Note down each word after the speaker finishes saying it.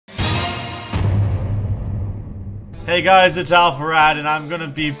Hey guys, it's Alpharad, and I'm gonna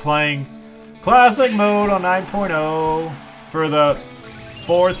be playing Classic Mode on 9.0 for the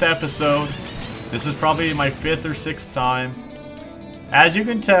 4th episode. This is probably my 5th or 6th time. As you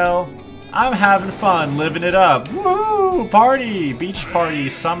can tell, I'm having fun, living it up. Woo! Party! Beach party,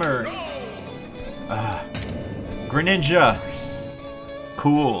 summer. Greninja.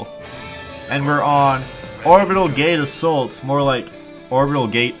 Cool. And we're on Orbital Gate Assault, more like Orbital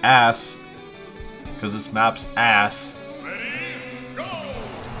Gate Ass. Because this map's ass.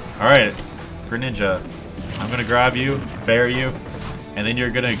 Alright, Greninja. I'm gonna grab you, bury you, and then you're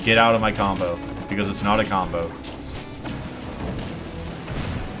gonna get out of my combo. Because it's not a combo.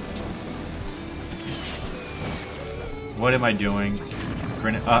 What am I doing?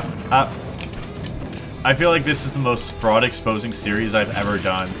 I feel like this is the most fraud exposing series I've ever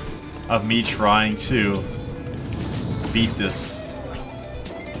done. Of me trying to beat this.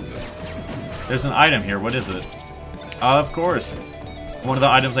 There's an item here. What is it? Of course. One of the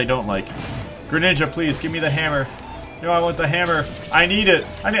items I don't like. Greninja, please, give me the hammer. No, I want the hammer. I need it.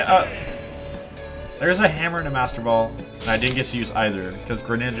 There's a hammer and a Master Ball. And I didn't get to use either. Because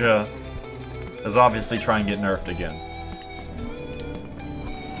Greninja is obviously trying to get nerfed again.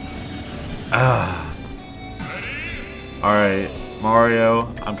 Alright,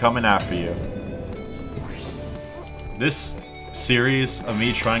 Mario, I'm coming after you. This series of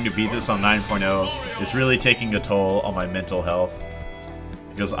me trying to beat this on 9.0 is really taking a toll on my mental health.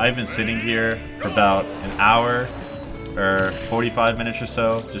 Because I've been sitting here for about an hour or 45 minutes or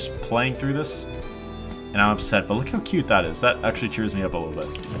so just playing through this. And I'm upset, but look how cute that is. That actually cheers me up a little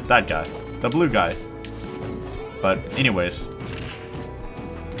bit. That guy. The blue guy. But anyways.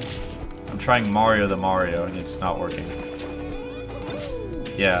 I'm trying Mario the Mario and it's not working.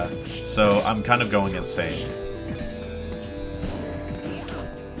 Yeah, so I'm kind of going insane.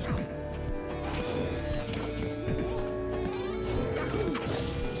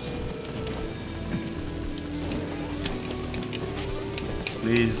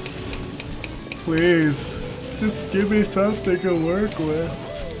 Please. Please. Just give me something to work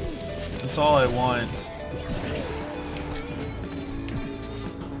with. That's all I want.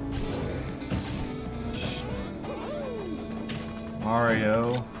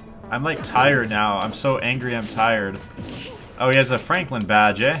 Mario. I'm like tired now. I'm so angry I'm tired. Oh, he has a Franklin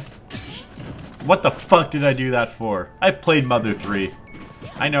badge, eh? What the fuck did I do that for? I've played Mother 3.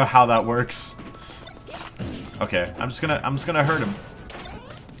 I know how that works. Okay, I'm just gonna hurt him.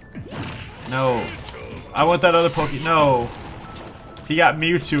 No. I want that other Poke. No. He got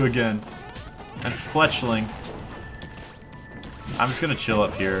Mewtwo again. And Fletchling. I'm just gonna chill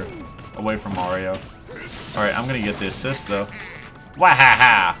up here. Away from Mario. Alright, I'm gonna get the assist though.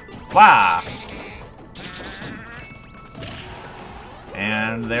 Wahaha! Wah!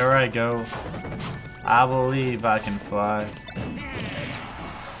 And there I go. I believe I can fly.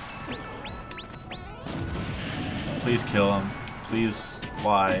 Please kill him. Please.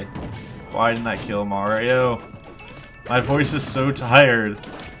 Why? Why didn't that kill Mario? My voice is so tired.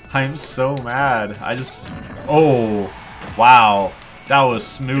 I'm so mad. Oh! Wow. That was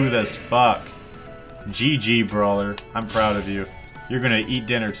smooth as fuck. GG, brawler. I'm proud of you. You're gonna eat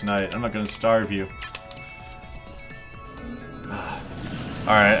dinner tonight. I'm not gonna starve you.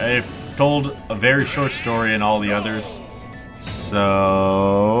 Alright, I've told a very short story in all the others.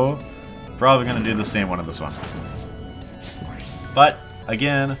 So... probably gonna do the same one in this one. But,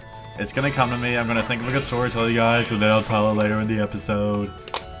 again, it's gonna come to me. I'm gonna think of a good story, tell you guys, and then I'll tell it later in the episode.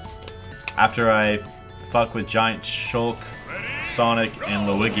 After I fuck with Giant Shulk, Sonic, and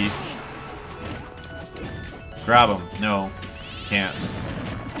Luigi. Grab him. No. Can't.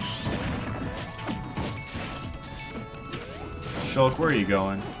 Shulk, where are you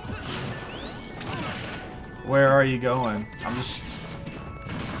going? Where are you going? I'm just...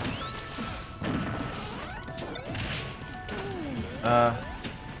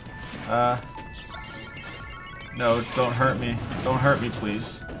 No, don't hurt me. Don't hurt me,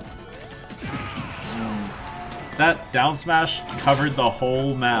 please. That down smash covered the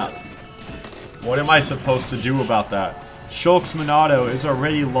whole map. What am I supposed to do about that? Shulk's Monado is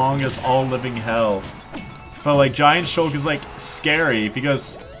already long as all living hell. But like, Giant Shulk is like scary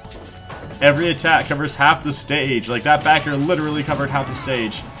because every attack covers half the stage. Like, that backer literally covered half the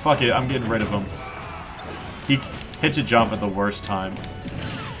stage. Fuck it, I'm getting rid of him. He hits a jump at the worst time.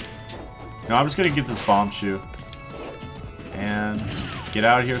 No, I'm just gonna get this bomb shoe. And get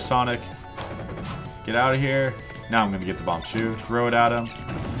out of here, Sonic. Get out of here. Now I'm gonna get the bomb shoe. Throw it at him.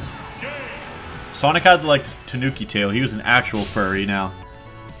 Sonic had like Tanuki tail. He was an actual furry now.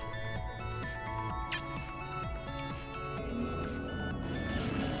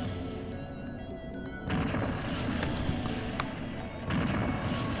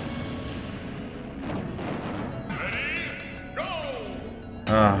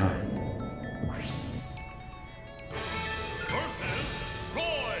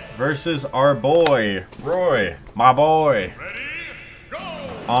 Versus our boy, Roy, my boy.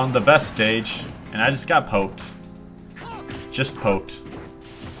 On the best stage, and I just got poked. Just poked.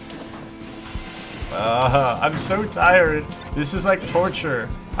 I'm so tired. This is like torture.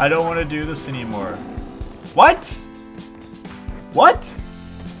 I don't want to do this anymore. What? What?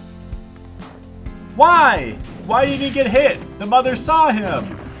 Why? Why did he get hit? The mother saw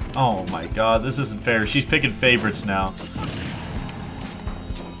him. Oh my god, this isn't fair. She's picking favorites now.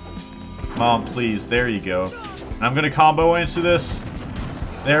 Mom, please. There you go. And I'm gonna combo into this.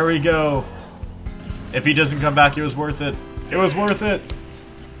 There we go. If he doesn't come back, it was worth it. It was worth it.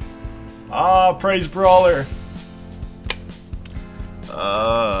 Ah, praise Brawler.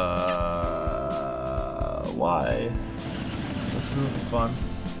 Why? This isn't fun.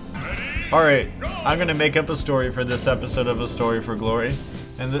 Alright, I'm gonna make up a story for this episode of A Story for Glory.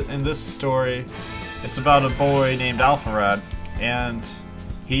 And in this story, it's about a boy named Alpharad, and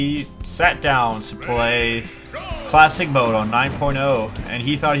he sat down to play Classic Mode on 9.0, and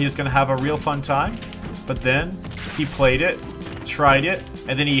he thought he was gonna have a real fun time, but then he played it, tried it,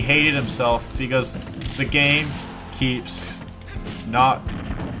 and then he hated himself because the game keeps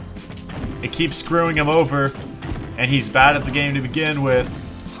it keeps screwing him over, and he's bad at the game to begin with.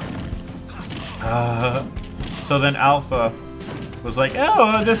 So then Alpha was like,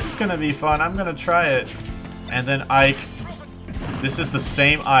 oh, this is gonna be fun, I'm gonna try it. And then Ike, this is the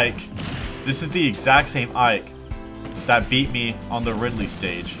same Ike, this is the exact same Ike that beat me on the Ridley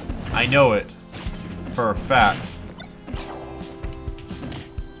stage. I know it for a fact.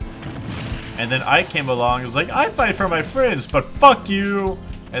 And then Ike came along and was like, I fight for my friends, but fuck you!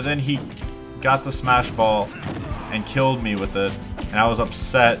 And then he got the smash ball and killed me with it. And I was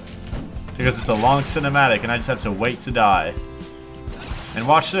upset because it's a long cinematic and I just have to wait to die. And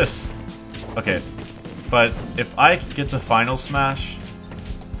watch this. Okay, but if Ike gets a final smash,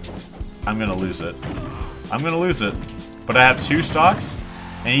 I'm gonna lose it. I'm gonna lose it. But I have 2 stocks,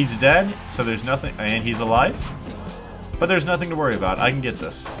 and he's dead, so there's nothing, and he's alive. But there's nothing to worry about. I can get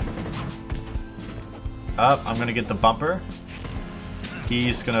this. I'm gonna get the bumper.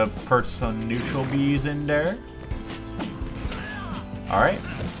 He's gonna put some neutral bees in there. Alright.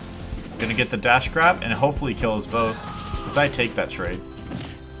 Gonna get the dash grab, and hopefully kill us both, because I take that trade.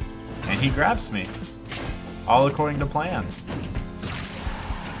 And he grabs me. All according to plan.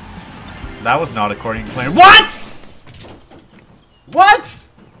 That was not according to plan. What?! What?!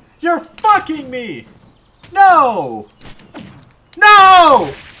 You're fucking me! No!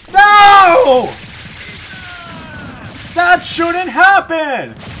 No! No! That shouldn't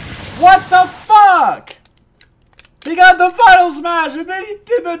happen! What the fuck?! He got the final smash and then he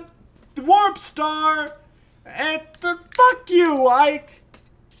did the warp star! And fuck you, Ike!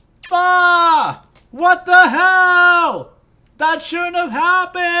 Ah! What the hell?! That shouldn't have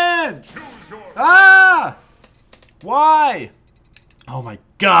happened! Ah! Why? Oh my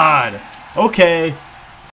god! Okay.